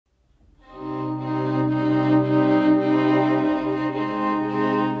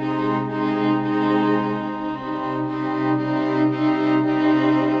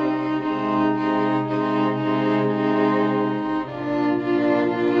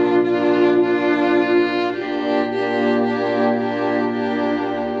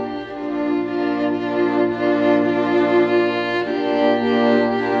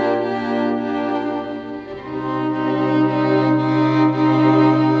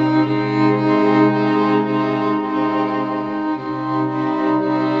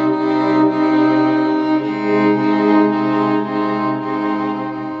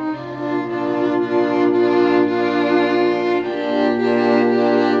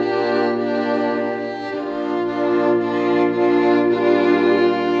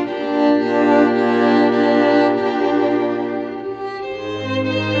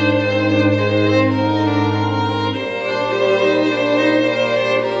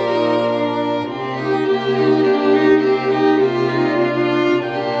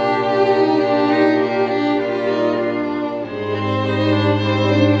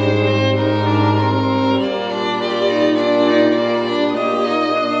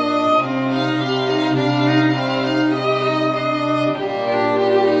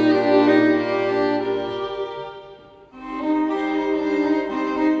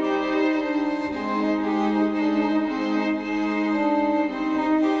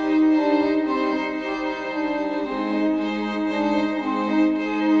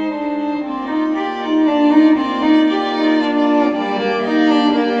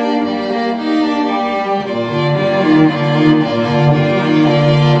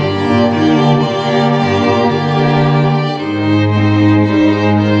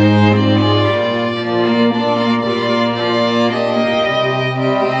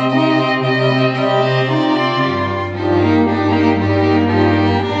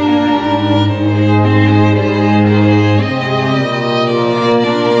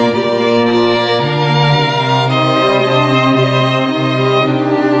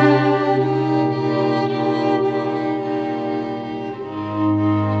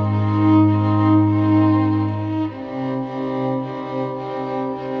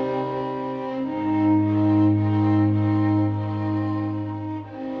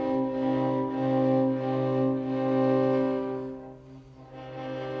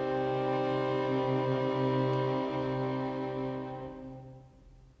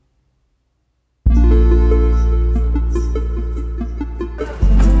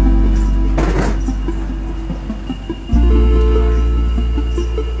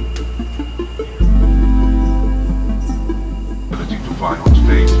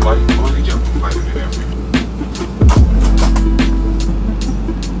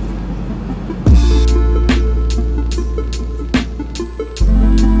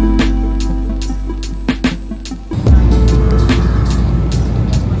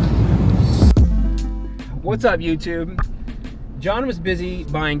What's up, YouTube? John was busy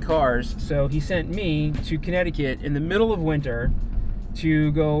buying cars, so he sent me to Connecticut in the middle of winter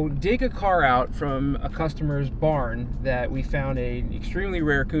to go dig a car out from a customer's barn that we found an extremely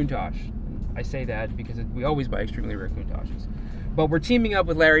rare Countach. I say that because we always buy extremely rare Countaches. But we're teaming up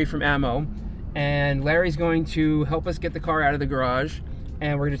with Larry from Ammo, and Larry's going to help us get the car out of the garage,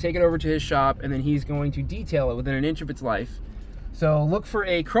 and we're going to take it over to his shop, and then he's going to detail it within an inch of its life. So look for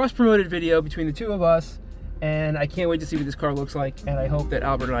a cross-promoted video between the two of us, and I can't wait to see what this car looks like, and I hope that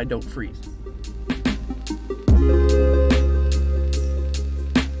Albert and I don't freeze.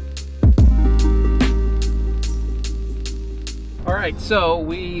 All right, so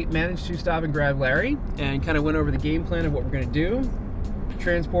we managed to stop and grab Larry and kind of went over the game plan of what we're going to do.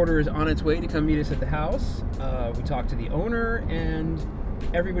 Transporter is on its way to come meet us at the house. We talked to the owner, and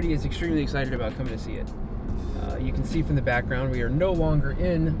everybody is extremely excited about coming to see it. You can see from the background we are no longer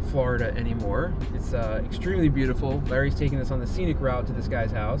in Florida anymore. It's extremely beautiful. Larry's taking us on the scenic route to this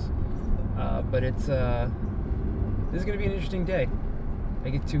guy's house, but this is going to be an interesting day. I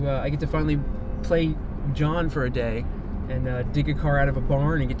get to finally play John for a day and dig a car out of a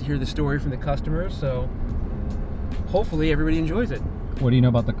barn and get to hear the story from the customers. So hopefully everybody enjoys it. What do you know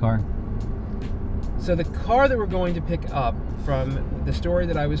about the car? So the car that we're going to pick up, from the story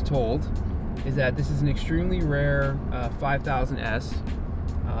that I was told, is that this is an extremely rare 5000S,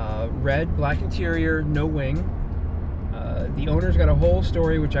 red, black interior, no wing. The owner's got a whole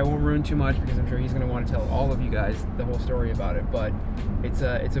story, which I won't ruin too much because I'm sure he's going to want to tell all of you guys the whole story about it. But it's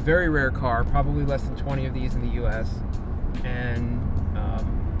a very rare car, probably less than 20 of these in the U.S. And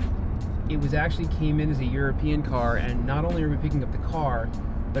it was actually came in as a European car, and not only are we picking up the car,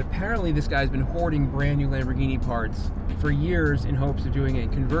 but apparently this guy's been hoarding brand new Lamborghini parts for years in hopes of doing a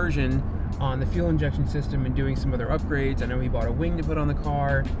conversion on the fuel injection system and doing some other upgrades. I know he bought a wing to put on the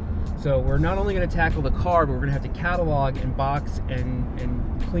car. So we're not only going to tackle the car, but we're going to have to catalog and box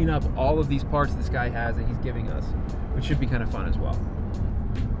and clean up all of these parts this guy has that he's giving us, which should be kind of fun as well.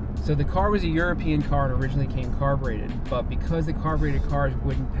 So the car was a European car and originally came carbureted, but because the carbureted cars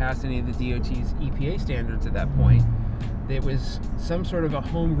wouldn't pass any of the DOT's EPA standards at that point, it was some sort of a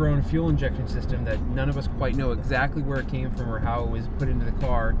homegrown fuel injection system that none of us quite know exactly where it came from or how it was put into the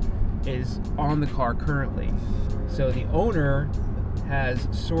car, is on the car currently. So the owner has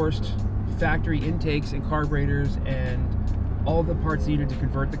sourced factory intakes and carburetors and all the parts needed to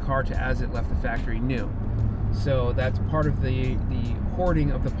convert the car to as it left the factory new. So that's part of the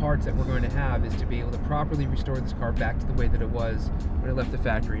hoarding of the parts that we're going to have, is to be able to properly restore this car back to the way that it was when it left the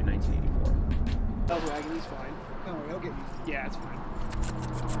factory in 1984. Oh, wagon, he's fine. Don't worry, I'll get you. Yeah, it's fine.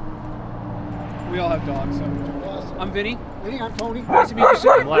 We all have dogs, so. Awesome. I'm Vinny. Vinny, I'm Tony. Nice to meet you,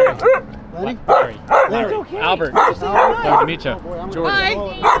 sir. I'm Larry. Larry? Larry. Okay. Albert. Nice to meet you. Oh, boy, George. Hi.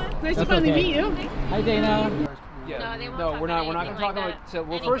 Nice to finally okay. meet you. Hi, Dana. Yeah. No, they won't No, talk we're not. about We're not going to anything talk like about. that. So,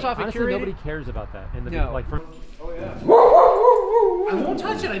 well, first off, Honestly, nobody cares about that. In the No. like for. Oh yeah. I won't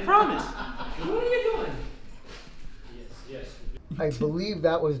touch it. I promise. What are you doing? Yes. I believe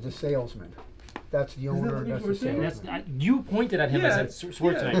that was the salesman. That's the owner. That's the salesman. You pointed at him Yeah. and said,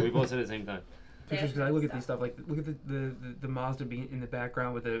 "Schwarzenegger." We both said it at the same time. Pictures, because I look at these stuff, like look at the Mazda being in the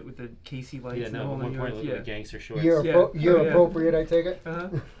background with the KC lights. Yeah, and the no. whole At one nine point, yards. look at the gangster shorts. You're, Yeah. you're Yeah. appropriate, I take it? Uh-huh.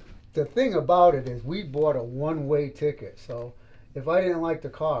 The thing about it is we bought a one-way ticket, so if I didn't like the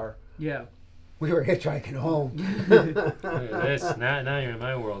car, Yeah. we were hitchhiking home. Look at this. Now you're in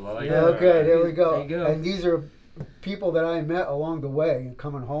my world. I like Yeah. that. Okay, there we go. There you go. And these are people that I met along the way and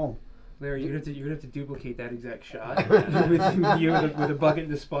coming home. Larry, you're gonna have to duplicate that exact shot with you with a bucket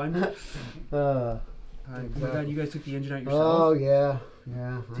and a sponge. Uh, Oh my God, you guys took the engine out oh, yourself?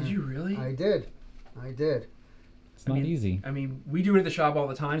 yeah. Did you really? I did. It's not easy. I mean, we do it at the shop all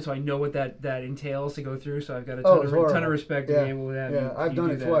the time, so I know what that entails to go through. So I've got a Oh, ton, it's ton horrible. of respect to Yeah. be able to have Yeah, you. I've you done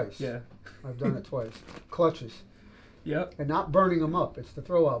do it that. twice. Yeah. I've done it twice. Clutches. Yep. And not burning them up. It's the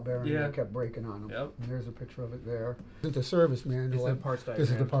throwout bearing Yeah. that kept breaking on them. Yep. And there's a picture of it there. This is the service manual. This is the parts diagram.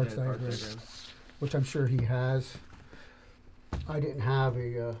 This is the parts Yeah, diagram, which I'm sure he has. I didn't have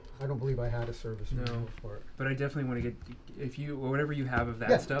I don't believe I had a service manual for it. But I definitely want to get, if you, or whatever you have of that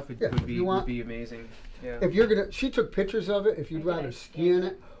Yeah, stuff, it yeah, would if be you want. amazing. Yeah. If you're gonna, she took pictures of it. If you'd rather scan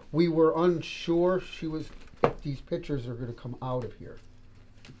it, we were unsure. If these pictures are gonna come out of here,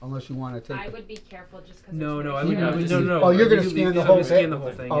 unless you want to take. I would be careful just because. No, I Yeah, would just- no. Oh, you're gonna I'm scan the I'm whole gonna scan thing? the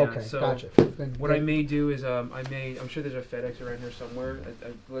whole thing. Oh, Yeah. okay, So gotcha. Then, what I may do is I'm sure there's a FedEx around here somewhere.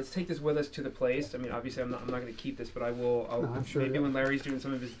 Let's take this with us to the place. I mean, obviously I'm not going to keep this, but I'll No, I'm sure maybe you- when Larry's doing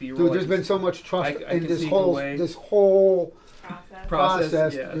some of his B-roll. Dude, there's been so much trust I in can this sneak whole away.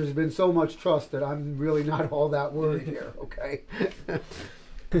 process. Yeah. There's been so much trust that I'm really not all that worried here. Okay.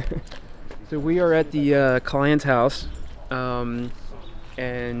 So we are at the client's house, and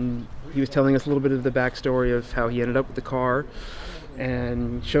he was telling us a little bit of the backstory of how he ended up with the car,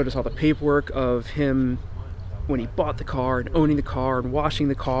 and showed us all the paperwork of him when he bought the car and owning the car and washing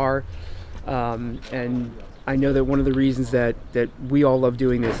the car. And I know that one of the reasons that we all love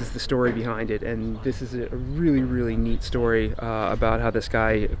doing this is the story behind it, and this is a really, really neat story about how this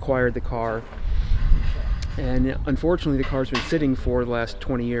guy acquired the car. And unfortunately, the car's been sitting for the last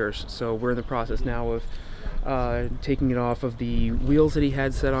 20 years, so we're in the process now of taking it off of the wheels that he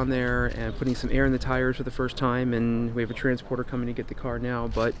had set on there and putting some air in the tires for the first time, and we have a transporter coming to get the car now.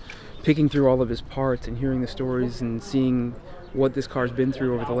 But picking through all of his parts and hearing the stories and seeing what this car's been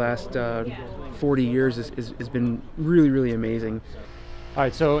through over the last 40 years has been really, really amazing. All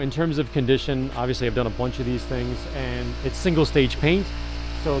right, so in terms of condition, obviously I've done a bunch of these things, and it's single stage paint,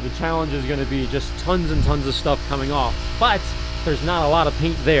 so the challenge is going to be just tons and tons of stuff coming off, but there's not a lot of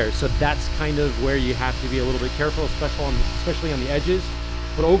paint there, so that's kind of where you have to be a little bit careful, especially on the edges.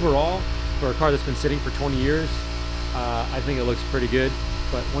 But overall, for a car that's been sitting for 20 years, I think it looks pretty good.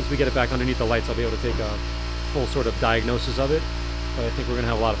 But once we get it back underneath the lights, I'll be able to take a full sort of diagnosis of it. But I think we're going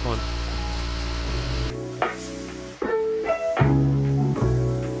to have a lot of fun.